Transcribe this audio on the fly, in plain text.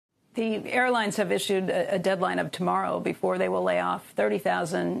The airlines have issued a deadline of tomorrow before they will lay off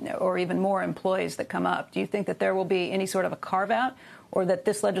 30,000 or even more employees that come up. Do you think that there will be any sort of a carve-out, or that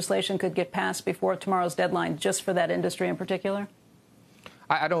this legislation could get passed before tomorrow's deadline just for that industry in particular?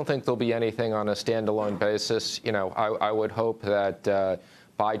 I don't think there'll be anything on a standalone basis. You know, I would hope that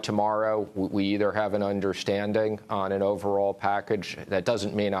by tomorrow we either have an understanding on an overall package. That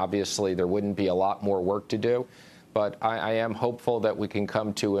doesn't mean, obviously, there wouldn't be a lot more work to do. But I am hopeful that we can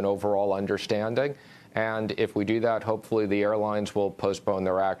come to an overall understanding. And if we do that, hopefully the airlines will postpone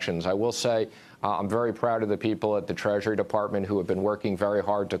their actions. I will say I'm very proud of the people at the Treasury Department who have been working very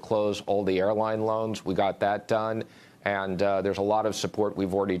hard to close all the airline loans. We got that done. And there's a lot of support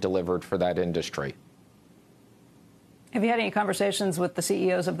we've already delivered for that industry. Have you had any conversations with the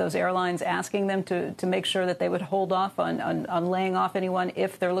CEOs of those airlines asking them to make sure that they would hold off on laying off anyone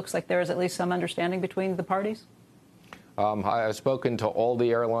if there looks like there is at least some understanding between the parties? I've spoken to all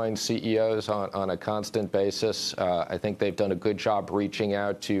the airline CEOs on a constant basis. I think they've done a good job reaching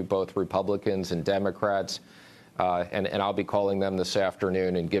out to both Republicans and Democrats. And I'll be calling them this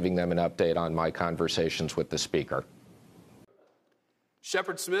afternoon and giving them an update on my conversations with the Speaker.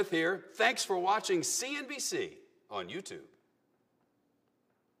 Shepard Smith here. Thanks for watching CNBC on YouTube.